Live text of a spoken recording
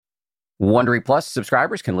Wondery Plus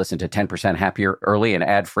subscribers can listen to 10% Happier early and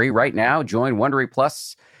ad-free right now. Join Wondery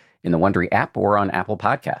Plus in the Wondery app or on Apple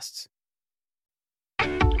Podcasts.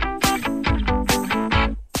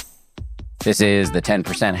 This is the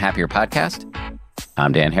 10% Happier podcast.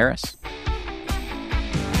 I'm Dan Harris.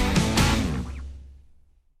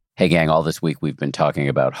 Hey, gang, all this week we've been talking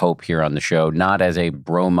about hope here on the show, not as a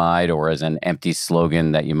bromide or as an empty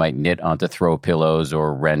slogan that you might knit onto throw pillows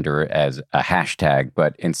or render as a hashtag,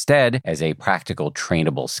 but instead as a practical,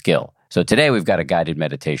 trainable skill. So today we've got a guided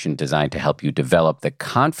meditation designed to help you develop the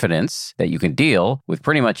confidence that you can deal with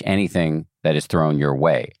pretty much anything that is thrown your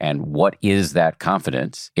way. And what is that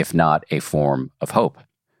confidence, if not a form of hope?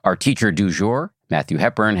 Our teacher du jour, Matthew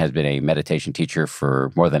Hepburn, has been a meditation teacher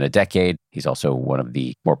for more than a decade. He's also one of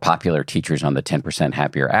the more popular teachers on the 10%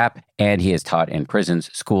 Happier app, and he has taught in prisons,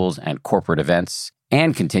 schools, and corporate events,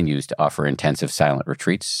 and continues to offer intensive silent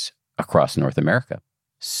retreats across North America.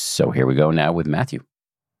 So here we go now with Matthew.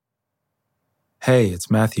 Hey, it's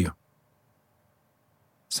Matthew.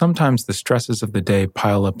 Sometimes the stresses of the day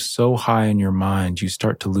pile up so high in your mind you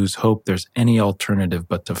start to lose hope there's any alternative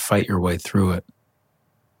but to fight your way through it.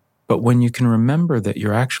 But when you can remember that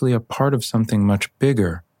you're actually a part of something much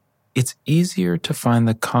bigger, it's easier to find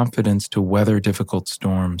the confidence to weather difficult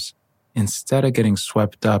storms instead of getting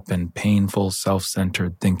swept up in painful,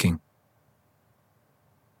 self-centered thinking.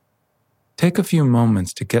 Take a few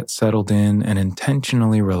moments to get settled in and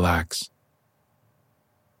intentionally relax.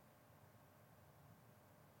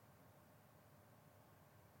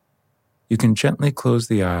 You can gently close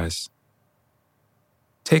the eyes.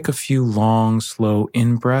 Take a few long, slow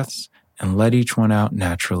in-breaths and let each one out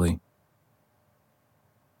naturally.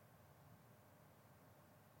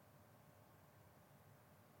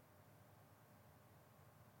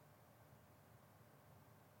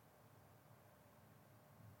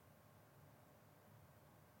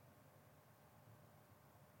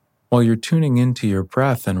 While you're tuning into your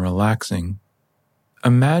breath and relaxing,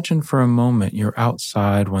 imagine for a moment you're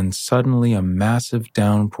outside when suddenly a massive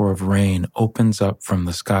downpour of rain opens up from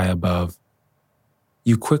the sky above.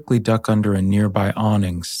 You quickly duck under a nearby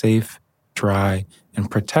awning, safe, dry, and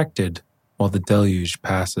protected while the deluge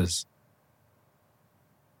passes.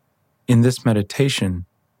 In this meditation,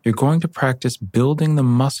 you're going to practice building the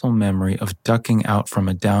muscle memory of ducking out from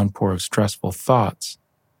a downpour of stressful thoughts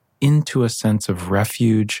into a sense of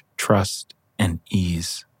refuge, trust, and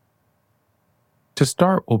ease. To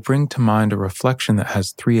start, we'll bring to mind a reflection that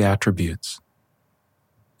has three attributes.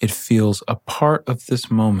 It feels a part of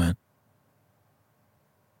this moment,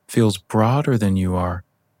 feels broader than you are,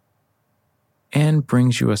 and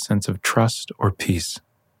brings you a sense of trust or peace.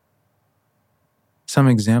 Some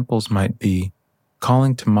examples might be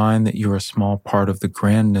calling to mind that you're a small part of the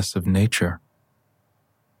grandness of nature,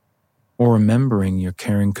 or remembering your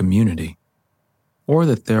caring community, or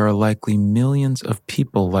that there are likely millions of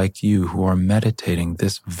people like you who are meditating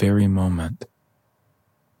this very moment.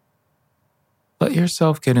 Let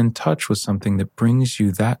yourself get in touch with something that brings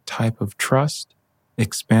you that type of trust,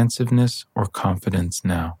 expansiveness, or confidence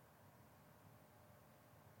now.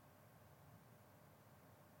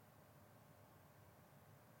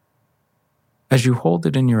 As you hold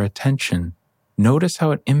it in your attention, notice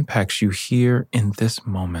how it impacts you here in this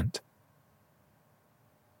moment.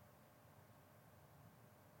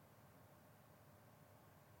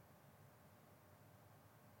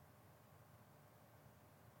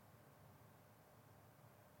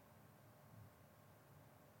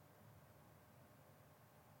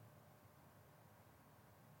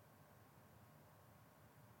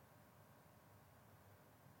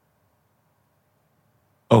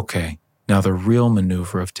 Okay, now the real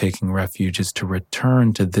maneuver of taking refuge is to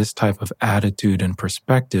return to this type of attitude and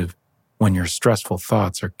perspective when your stressful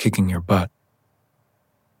thoughts are kicking your butt.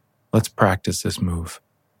 Let's practice this move.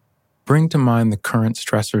 Bring to mind the current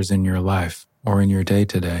stressors in your life or in your day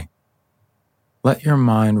today. Let your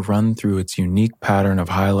mind run through its unique pattern of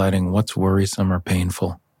highlighting what's worrisome or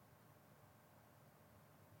painful.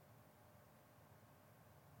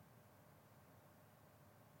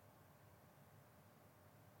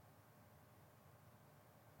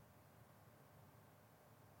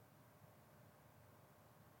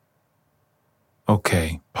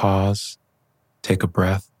 Okay, pause, take a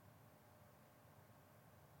breath.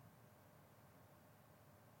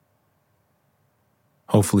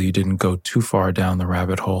 Hopefully you didn't go too far down the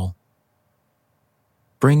rabbit hole.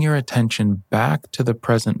 Bring your attention back to the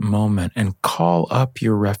present moment and call up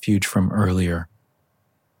your refuge from earlier.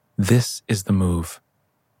 This is the move.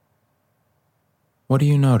 What do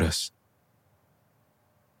you notice?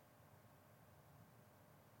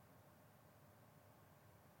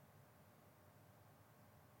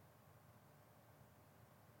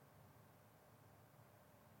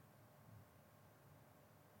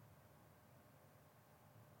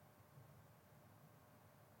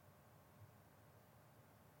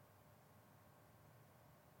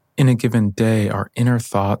 In a given day, our inner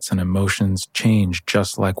thoughts and emotions change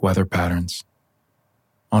just like weather patterns.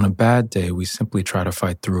 On a bad day, we simply try to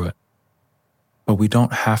fight through it. But we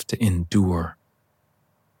don't have to endure.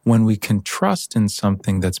 When we can trust in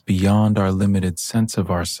something that's beyond our limited sense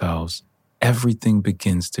of ourselves, everything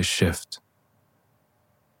begins to shift.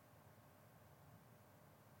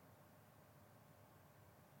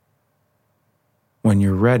 When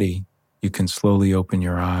you're ready, you can slowly open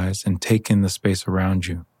your eyes and take in the space around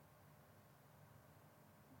you.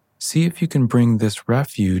 See if you can bring this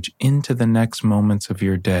refuge into the next moments of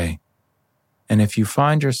your day. And if you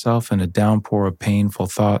find yourself in a downpour of painful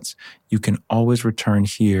thoughts, you can always return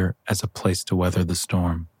here as a place to weather the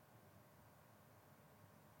storm.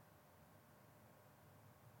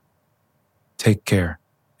 Take care,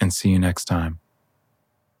 and see you next time.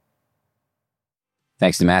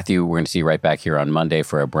 Thanks to Matthew. We're going to see you right back here on Monday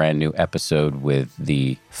for a brand new episode with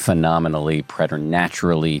the phenomenally,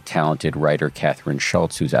 preternaturally talented writer Catherine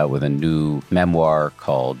Schultz, who's out with a new memoir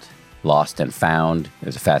called Lost and Found. It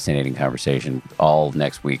was a fascinating conversation. All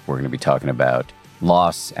next week, we're going to be talking about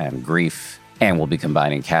loss and grief, and we'll be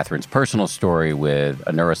combining Catherine's personal story with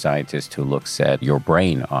a neuroscientist who looks at your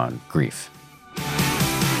brain on grief.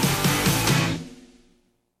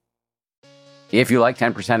 If you like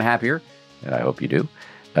 10% Happier, and I hope you do,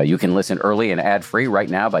 you can listen early and ad-free right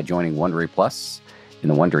now by joining Wondery Plus in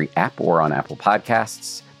the Wondery app or on Apple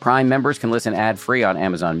Podcasts. Prime members can listen ad-free on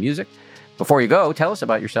Amazon Music. Before you go, tell us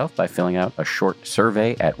about yourself by filling out a short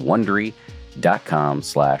survey at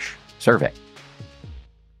Wondery.com/survey.